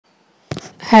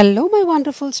Hello, my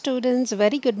wonderful students.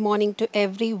 Very good morning to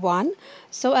everyone.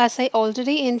 So, as I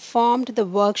already informed, the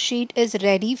worksheet is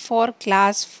ready for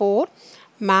class 4,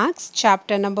 Maths,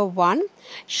 chapter number 1,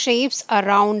 Shapes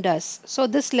Around Us. So,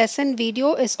 this lesson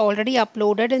video is already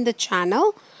uploaded in the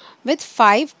channel with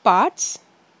 5 parts.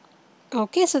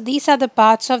 Okay, so these are the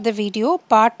parts of the video.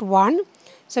 Part 1,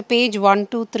 so page 1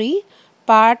 to 3.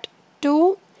 Part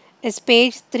 2 is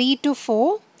page 3 to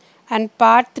 4. And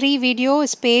part 3 video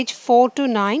is page 4 to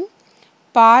 9.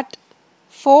 Part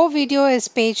 4 video is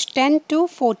page 10 to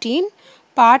 14.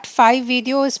 Part 5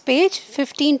 video is page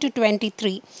 15 to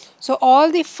 23. So all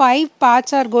the 5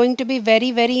 parts are going to be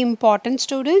very important,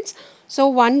 students. So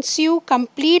once you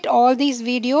complete all these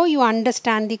video, you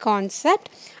understand the concept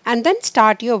and then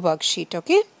start your worksheet,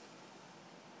 okay?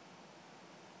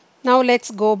 Now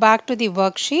let's go back to the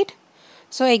worksheet.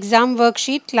 So exam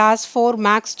worksheet, class 4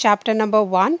 Maths, chapter number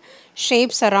 1,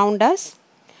 Shapes Around Us.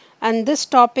 And this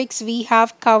topics we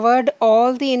have covered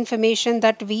all the information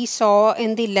that we saw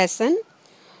in the lesson.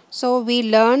 So we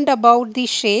learned about the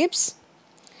shapes.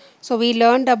 So we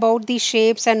learned about the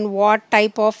shapes and what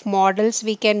type of models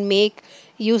we can make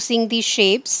using the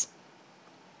shapes.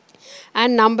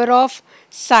 And number of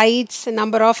sides,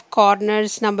 number of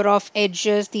corners, number of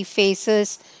edges, the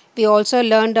faces. We also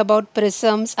learned about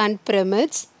prisms and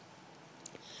pyramids.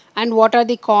 And what are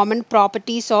the common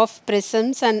properties of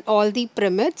prisms and all the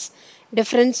pyramids,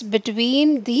 difference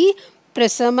between the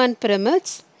prism and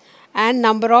pyramids, and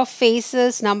number of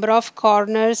faces, number of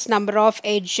corners, number of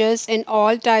edges in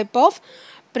all type of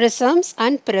prisms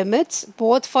and pyramids,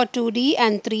 both for 2D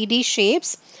and 3D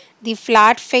shapes, the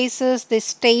flat faces, the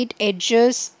straight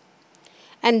edges,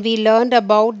 and we learned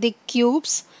about the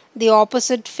cubes, the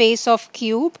opposite face of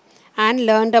cube, and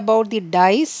learned about the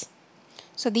dice.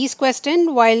 So these questions,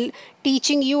 while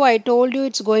teaching you, I told you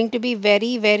it's going to be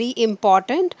very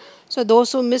important. So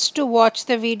those who missed to watch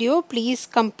the video, please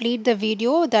complete the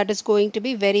video. That is going to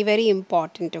be very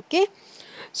important, okay?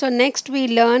 So next we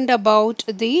learned about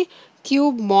the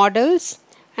cube models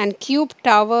and cube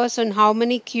towers and how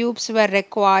many cubes were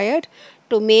required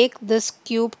to make this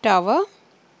cube tower.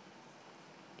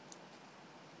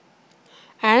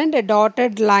 And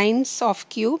dotted lines of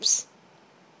cubes.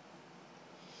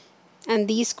 And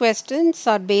these questions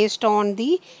are based on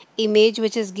the image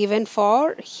which is given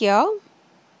for here.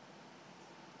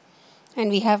 And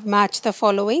we have matched the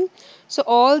following. So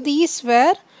all these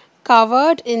were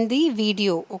covered in the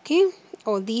video, okay?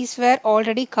 All these were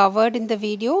already covered in the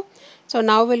video. So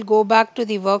now we'll go back to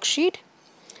the worksheet.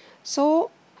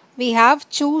 So we have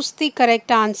choose the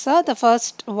correct answer, the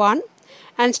first one.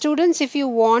 And students, if you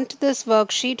want this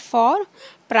worksheet for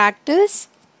practice,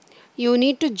 you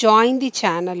need to join the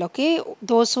channel, okay?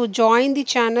 Those who join the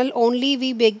channel only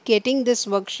we be getting this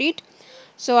worksheet.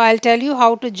 So I'll tell you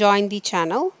how to join the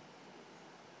channel.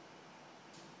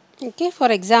 Okay,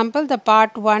 for example, the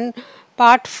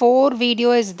part 4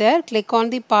 video is there. Click on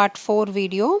the part 4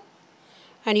 video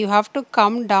and you have to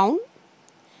come down.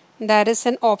 There is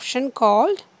an option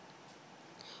called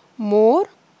more,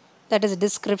 that is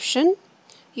description.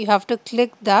 You have to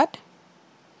click that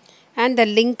and the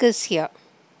link is here.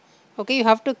 Okay, you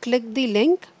have to click the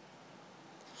link.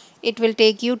 It will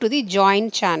take you to the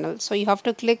join channel. So you have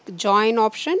to click join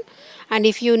option, and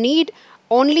if you need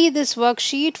only this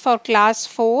worksheet for class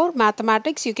 4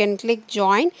 mathematics, you can click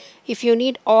join. If you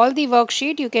need all the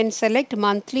worksheet, you can select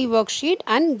monthly worksheet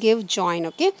and give join,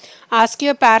 okay? Ask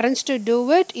your parents to do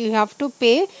it. You have to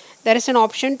pay. There is an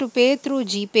option to pay through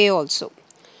GPay also.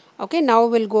 Okay, now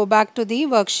we'll go back to the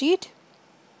worksheet.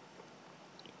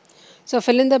 So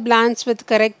fill in the blanks with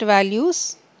correct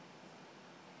values.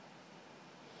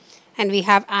 And we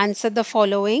have answered the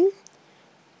following.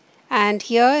 And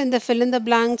here in the fill in the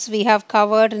blanks, we have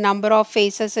covered number of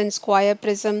faces in square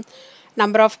prism,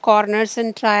 number of corners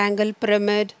in triangle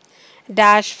pyramid,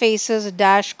 dash faces,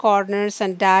 dash corners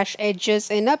and dash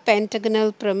edges in a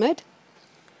pentagonal pyramid.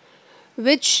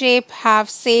 Which shape have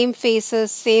same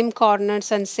faces, same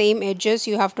corners and same edges?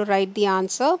 You have to write the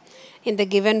answer in the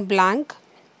given blank.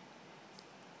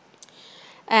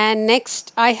 And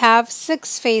next I have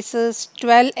 6 faces,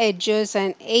 12 edges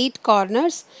and 8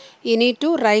 corners. You need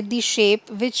to write the shape.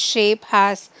 Which shape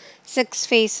has 6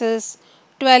 faces,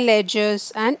 12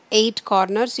 edges and 8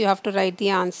 corners? You have to write the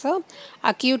answer.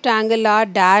 Acute angle are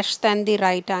dash than the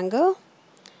right angle.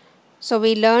 So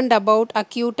we learned about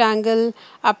acute angle,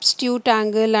 obtuse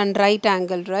angle and right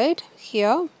angle, right?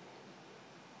 Here.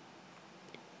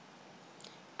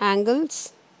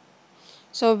 Angles.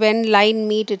 So when line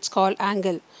meet, it's called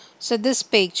angle. So this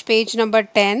page number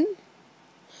 10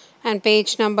 and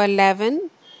page number 11,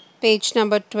 page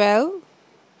number 12,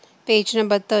 page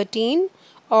number 13,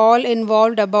 all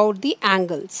involved about the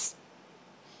angles.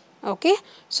 Okay,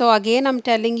 so again I'm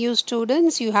telling you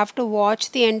students, you have to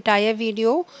watch the entire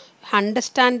video,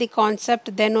 understand the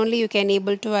concept, then only you can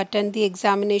able to attend the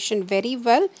examination very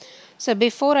well. So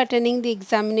before attending the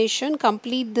examination,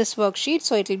 complete this worksheet,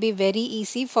 so it will be very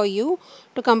easy for you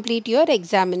to complete your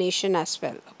examination as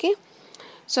well. Okay,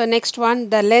 so next one,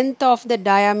 the length of the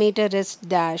diameter is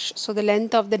dash. So the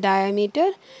length of the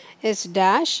diameter is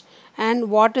dash,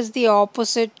 and what is the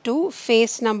opposite to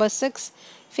face number 6,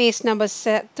 face number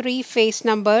 3, face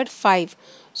number 5.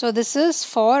 So this is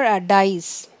for a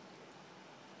dice.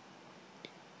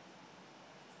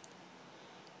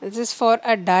 This is for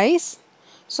a dice.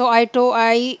 So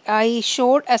I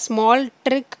showed a small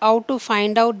trick how to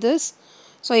find out this.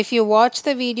 So if you watch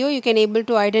the video, you can able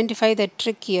to identify the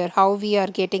trick here, how we are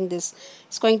getting this.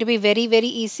 It's going to be very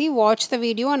easy. Watch the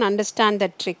video and understand the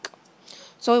trick.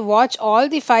 So watch all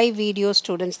the 5 videos,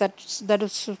 students. That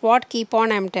is what keep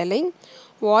on I'm telling.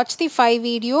 Watch the 5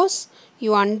 videos,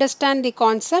 you understand the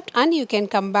concept, and you can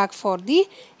come back for the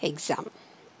exam.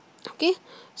 Okay,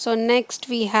 so next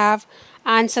we have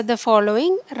answer the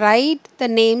following. Write the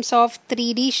names of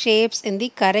 3D shapes in the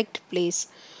correct place.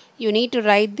 You need to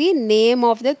write the name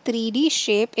of the 3D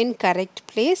shape in correct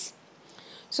place.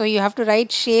 So you have to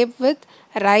write shape with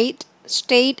right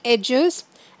straight edges,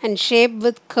 and shape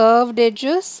with curved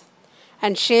edges,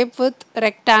 and shape with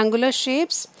rectangular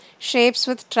shapes, shapes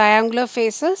with triangular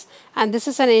faces, and this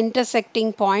is an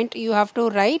intersecting point. You have to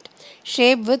write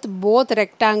shape with both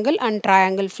rectangle and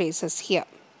triangle faces here.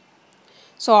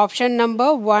 So option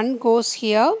number 1 goes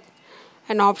here,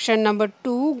 and option number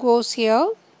 2 goes here,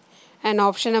 and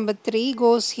option number 3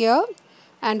 goes here,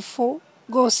 and 4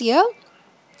 goes here,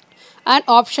 and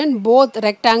option both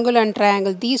rectangle and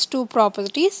triangle, these two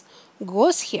properties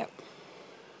goes here.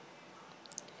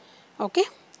 Okay,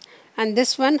 and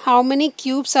this one, how many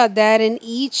cubes are there in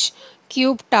each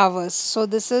cube towers? So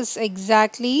this is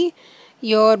exactly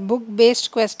your book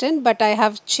based question, but I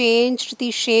have changed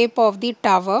the shape of the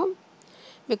tower,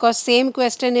 because same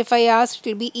question if I ask, it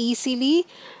will be easily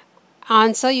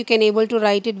answer, you can able to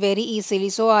write it very easily.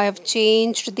 So I have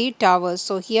changed the towers.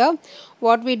 So here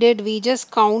what we did, we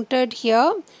just counted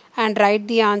here and write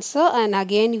the answer, and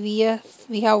again we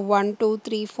have 1 2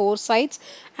 3 4 sides,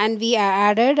 and we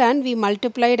added and we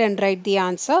multiplied and write the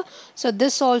answer. So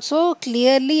this also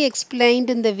clearly explained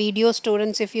in the video,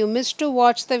 students. If you missed to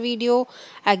watch the video,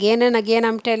 again and again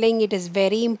I'm telling, it is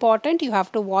very important, you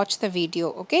have to watch the video.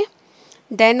 Okay,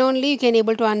 then only you can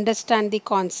able to understand the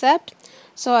concept.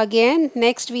 So again,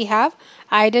 next we have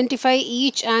identify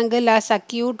each angle as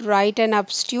acute, right and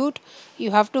obtuse.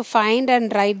 You have to find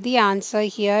and write the answer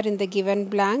here in the given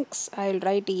blanks. I will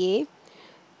write A.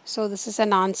 So this is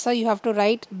an answer. You have to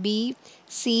write B,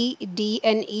 C, D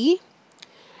and E.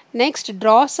 Next,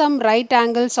 draw some right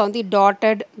angles on the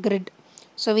dotted grid.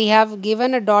 So we have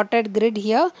given a dotted grid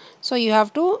here. So you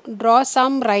have to draw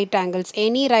some right angles.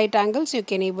 Any right angles you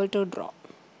can able to draw.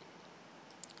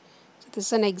 This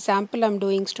is an example I'm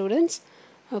doing, students.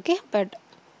 Okay, but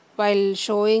while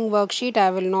showing worksheet, I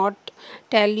will not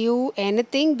tell you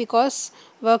anything, because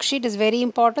worksheet is very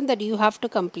important that you have to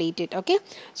complete it. Okay,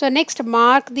 so next,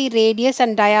 mark the radius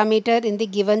and diameter in the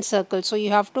given circle. So you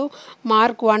have to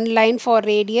mark one line for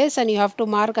radius and you have to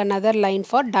mark another line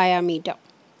for diameter.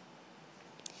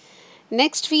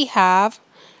 Next we have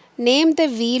name the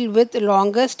wheel with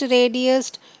longest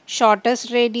radius,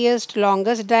 shortest radius,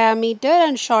 longest diameter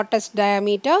and shortest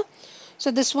diameter. So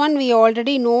this one we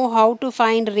already know how to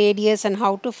find radius and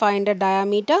how to find a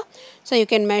diameter. So you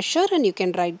can measure and you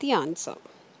can write the answer.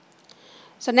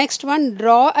 So next one,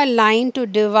 draw a line to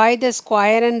divide the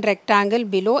square and rectangle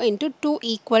below into 2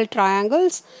 equal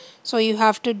triangles. So you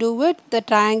have to do it. The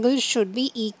triangles should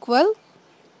be equal.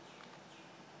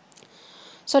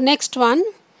 So next one,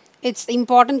 it's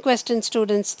important question,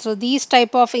 students. So these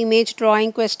type of image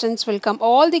drawing questions will come.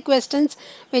 All the questions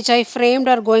which I framed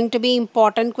are going to be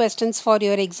important questions for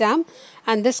your exam,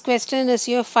 and this question is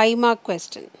your 5-mark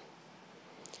question.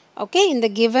 Okay, in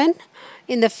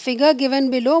the figure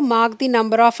given below, mark the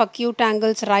number of acute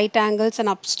angles, right angles and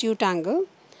obtuse angle.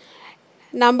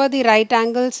 Number the right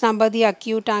angles, number the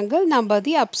acute angle, number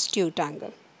the obtuse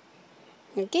angle.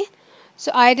 Okay.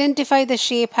 So identify the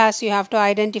shape, as you have to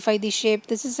identify the shape.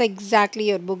 This is exactly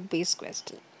your book based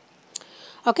question.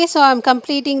 Okay, so I am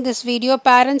completing this video.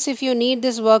 Parents, if you need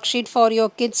this worksheet for your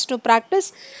kids to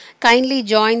practice, kindly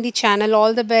join the channel.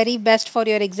 All the very best for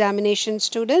your examination,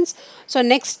 students. So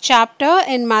next chapter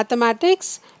in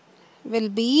mathematics will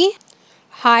be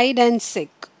hide and seek.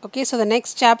 Okay, so the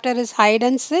next chapter is hide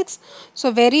and seek.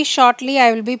 So very shortly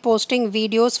I will be posting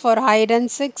videos for hide and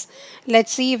seek.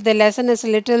 Let's see if the lesson is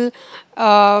little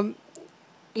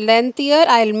lengthier.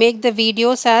 I'll make the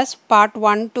videos as part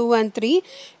 1, 2 and 3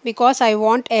 because I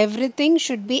want everything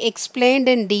should be explained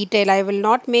in detail. I will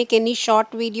not make any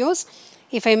short videos.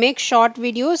 If I make short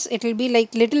videos, it will be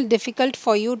like little difficult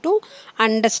for you to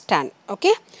understand.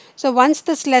 Okay, so once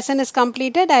this lesson is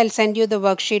completed, I'll send you the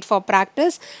worksheet for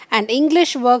practice, and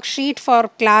English worksheet for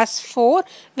class 4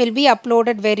 will be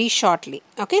uploaded very shortly.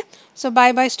 Okay, so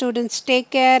bye bye students, take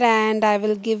care, and I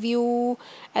will give you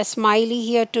a smiley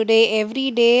here today.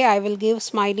 Every day I will give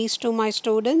smileys to my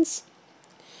students.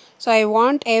 So I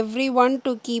want everyone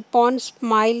to keep on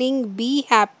smiling, be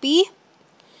happy.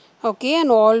 Okay, and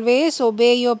always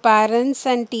obey your parents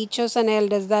and teachers and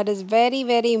elders. That is very,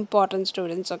 very important,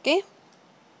 students. Okay,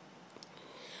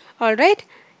 all right,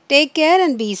 take care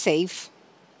and be safe.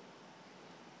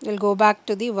 We'll go back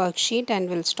to the worksheet and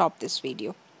we'll stop this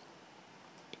video.